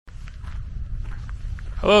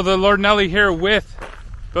Hello, the Lord Nelly here with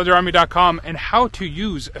BuildYourArmy.com and how to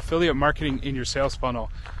use affiliate marketing in your sales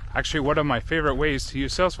funnel. Actually, one of my favorite ways to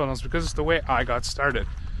use sales funnels because it's the way I got started.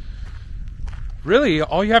 Really,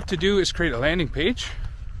 all you have to do is create a landing page,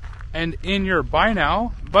 and in your buy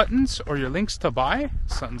now buttons or your links to buy,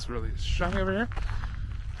 sun's really shining over here,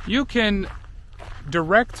 you can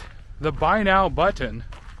direct the buy now button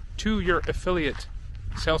to your affiliate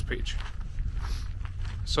sales page.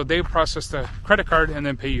 So they process the credit card and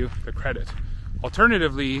then pay you the credit.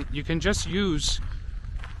 Alternatively, you can just use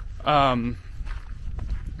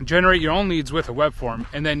generate your own leads with a web form,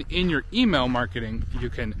 and then in your email marketing you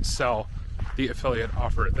can sell the affiliate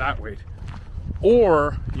offer that way.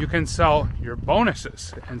 Or you can sell your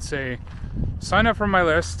bonuses and say, sign up for my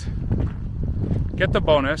list, get the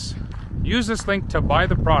bonus, use this link to buy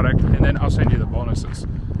the product, and then I'll send you the bonuses.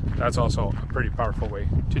 That's also a pretty powerful way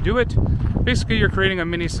to do it. Basically, you're creating a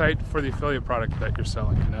mini site for the affiliate product that you're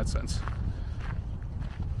selling in that sense.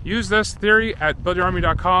 Use this theory at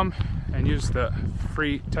BuildYourArmy.com and use the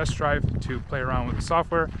free test drive to play around with the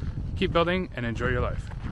software. Keep building and enjoy your life.